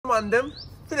mandem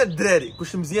في الدراري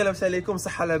كلش مزيان لاباس عليكم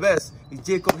صحة لاباس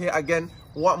يجيكم here again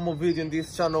one more video in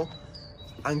this channel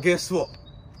and guess what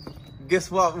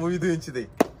we're doing today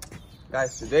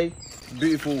guys. Today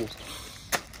beautiful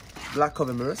black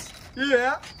cover mirrors.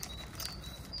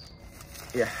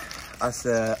 Yeah, as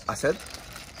I said,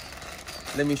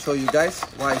 let me show you guys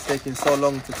why it's taking so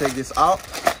long to take this out.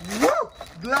 Woo!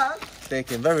 Black.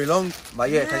 Taking very long, but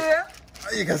yeah.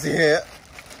 You can see here.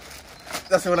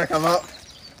 That's when I come out.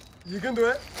 You can do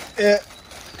it. Yeah.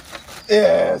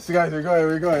 Yes, guys, we're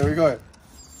going.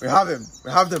 We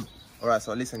have them. All right,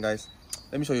 so listen, guys.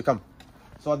 Let me show you. Come.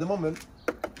 So at the moment,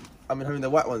 I'm having the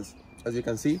white ones, as you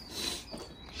can see.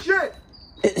 Shit.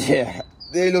 Yeah,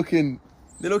 they're looking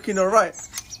all right.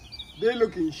 They're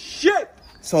looking shit.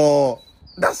 So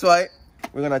that's why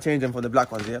we're gonna change them for the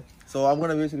black ones here. So I'm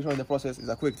gonna basically show you the process. It's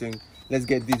a quick thing. Let's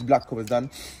get these black covers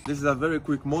done. This is a very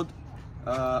quick mode.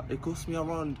 It cost me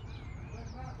around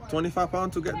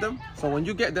 £25 to get them. So when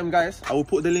you get them, guys, I will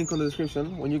put the link on the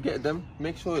description. When you get them,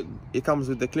 make sure it comes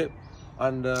with the clip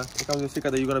and it comes with a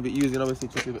sticker that you're gonna be using, obviously,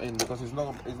 to clip it in, because it's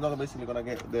not basically gonna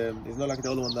get the. It's not like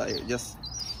the other one that it just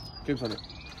clips on it.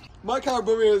 My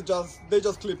carabiner is just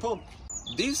clip on.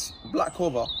 This black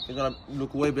cover is gonna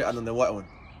look way better than the white one.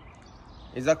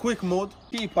 It's a quick mode,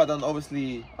 cheaper than,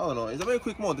 obviously, I don't know, it's a very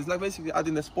quick mode. It's like basically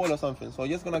adding the spoiler or something. So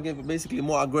you're just gonna give basically a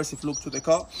more aggressive look to the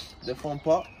car, the front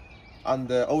part.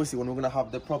 And obviously when we're gonna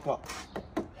have the proper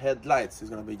headlights, it's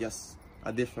gonna be just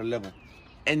a different level.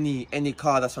 Any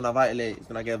car that's gonna violate is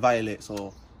gonna get violate.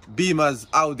 So Beamers,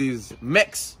 Audis,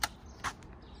 Mechs,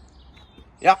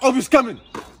 yeah, obviously coming.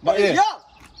 But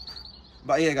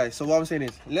yeah, guys, so what I'm saying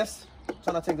is, let's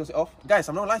try to take this off. Guys,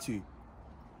 I'm not lying to you,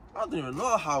 I don't even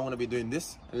know how I'm gonna be doing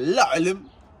this.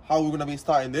 How we're gonna be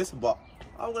starting this, but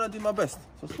I'm gonna do my best.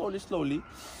 So slowly.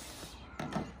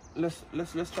 Let's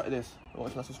try this. Oh,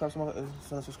 should I subscribe to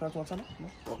my channel?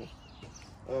 No? Okay.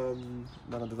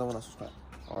 No, they don't wanna subscribe.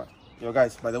 Alright. Yo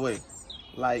guys, by the way,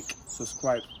 like,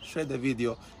 subscribe, share the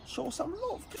video, show some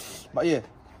love. But yeah,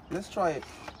 let's try it.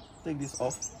 Take this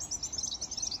off.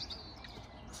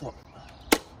 So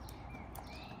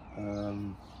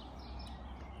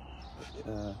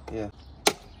yeah.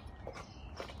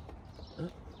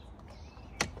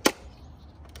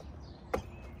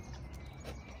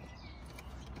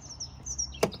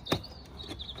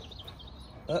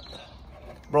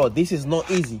 Bro, this is not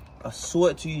easy. I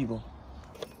swear to you, bro.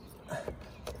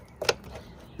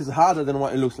 It's harder than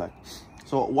what it looks like.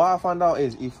 So what I found out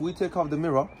is, if we take off the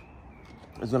mirror,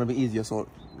 it's gonna be easier. So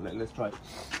let's try it.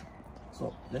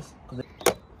 So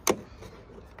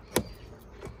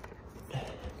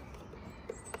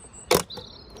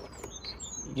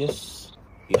yes,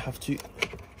 you have to.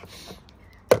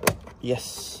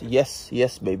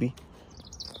 Yes, baby.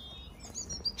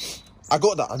 I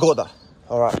got that.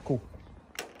 All right, cool.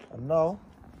 And now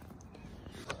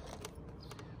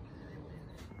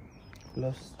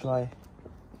let's try.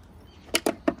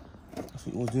 That's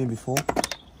what we were doing before.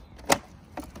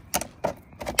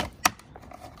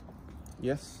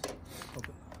 Yes.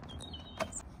 Okay.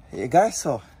 Hey guys,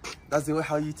 so that's the way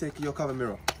how you take your cover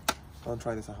mirror. Don't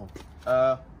try this at home.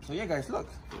 So yeah, guys, look.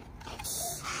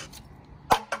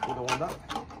 You don't want that.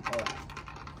 All right.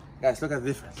 Guys, look at the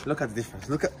difference.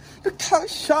 Look at how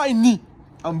shiny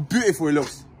and beautiful it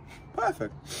looks.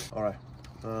 Perfect. All right.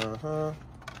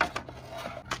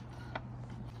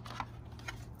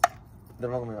 The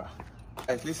wrong mirror.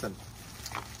 Guys, listen.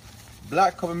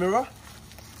 Black cover mirror.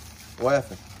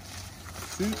 Worth it.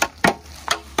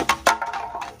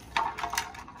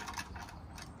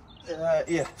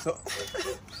 Yeah. So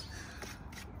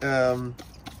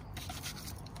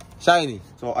shiny.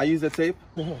 So I use the tape.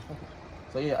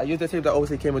 So yeah, I use the tape that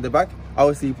obviously came with the back.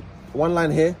 Obviously, one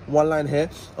line here.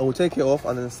 I will take it off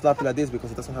and then slap it like this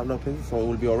because it doesn't have no pins, so it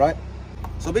will be all right.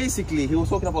 So basically, he was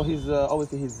talking about his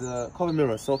obviously his cover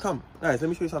mirrors. So come, guys, let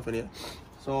me show you something here.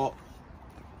 So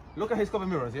look at his cover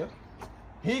mirrors here.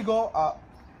 He got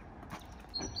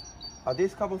are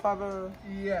these carbon fiber?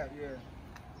 Yeah.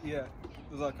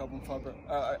 Those are carbon fiber.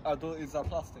 I don't. Is that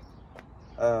plastic?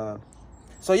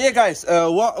 So yeah, guys.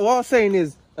 What I was saying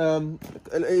is,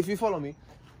 if you follow me,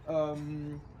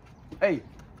 hey,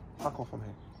 fuck off from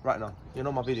here right now. You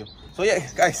know my video. So yeah,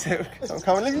 guys, I'm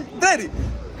coming. Daddy,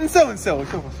 so.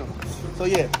 So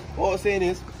yeah, what I was saying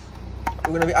is,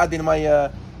 we're gonna be adding my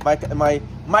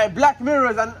my black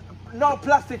mirrors and no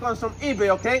plastic ones from eBay,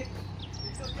 okay?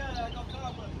 It's okay. I got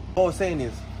carbon. What I was saying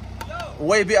is,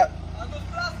 way better. I got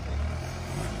plastic.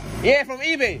 Yeah, from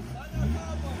eBay.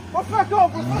 Well, fuck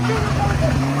off, bro.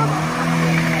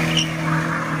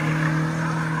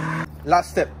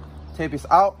 Last step, tape is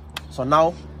out. So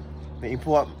now, the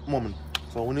important moment.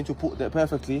 So we need to put that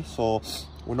perfectly, so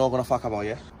we're not gonna fuck about,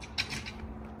 yeah?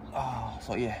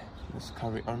 So yeah, let's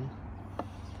carry on.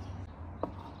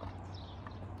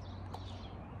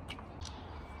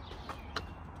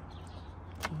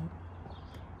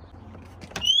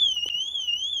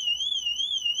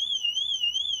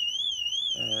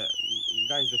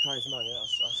 Guys, the car is mine, yeah?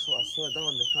 I swear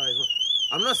down, the car is mine.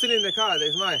 I'm not sitting in the car,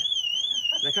 it's mine.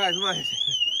 The car is mine.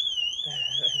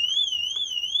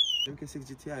 MK6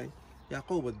 GTI.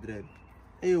 يعقوب الدراري.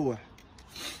 أيوه.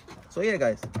 So yeah,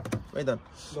 guys, we're done.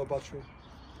 No battery.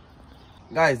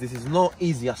 Guys, this is not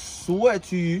easy. I swear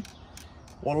to you,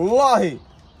 wallahi,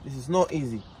 this is not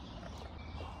easy.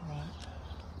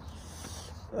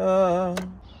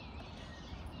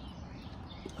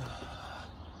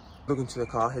 Look into the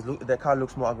car. The car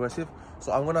looks more aggressive.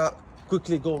 So I'm gonna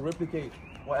quickly go replicate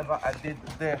whatever I did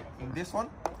there in this one,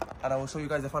 and I will show you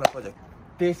guys the final project.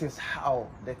 This is how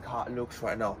the car looks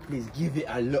right now. Please give it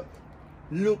a look.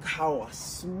 Look how a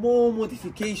small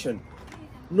modification,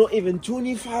 not even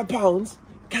 25 pounds,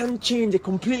 can change the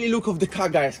completely look of the car,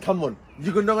 guys. Come on.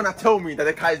 You're not gonna tell me that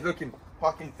the car is looking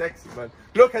fucking sexy, man.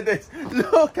 Look at this.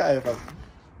 Look at it, man.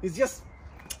 It's just,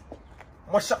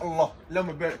 mashallah.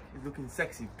 It's looking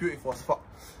sexy, beautiful as fuck.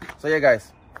 So yeah,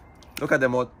 guys, look at the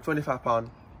mod, 25 pounds.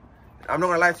 I'm not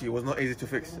gonna lie to you, it was not easy to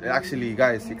fix. Actually,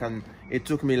 guys, it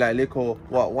took me like little,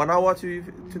 what, 1 hour to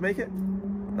make it?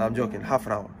 No, I'm joking, half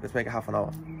an hour. Let's make it half an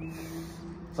hour.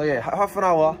 So yeah, half an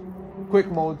hour, quick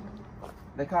mode.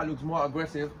 The car looks more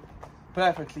aggressive,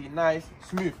 perfectly nice,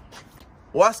 smooth.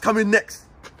 What's coming next?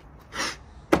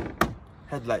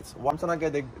 Headlights. I'm trying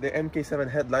to get the MK7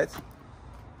 headlights.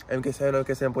 MK7,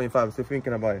 MK7.5, I'm still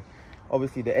thinking about it.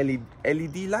 Obviously the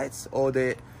LED lights or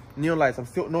the neon lights, I'm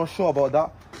still not sure about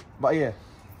that. But yeah,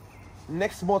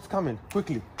 next mod's coming,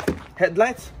 quickly.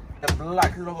 Headlights, the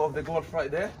black logo of the Golf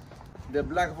right there. The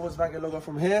black Volkswagen logo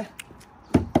from here.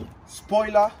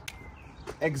 Spoiler,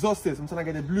 exhausters, I'm trying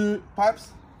to get the blue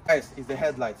pipes. Guys, it's the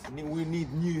headlights. We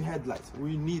need new headlights.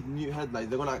 We need new headlights.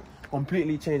 They're gonna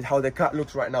completely change how the car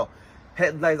looks right now.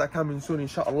 Headlights are coming soon,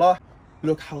 inshallah.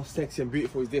 Look how sexy and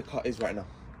beautiful this car is right now.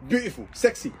 Beautiful,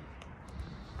 sexy.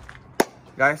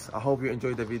 Guys, I hope you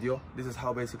enjoyed the video. This is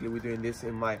how basically we're doing this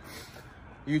in my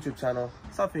YouTube channel.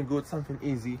 Something good, something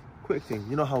easy, quick thing.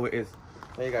 You know how it is.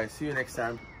 Hey guys, see you next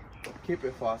time. Keep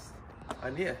it fast.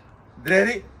 And yeah,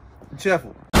 ready?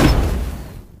 Careful.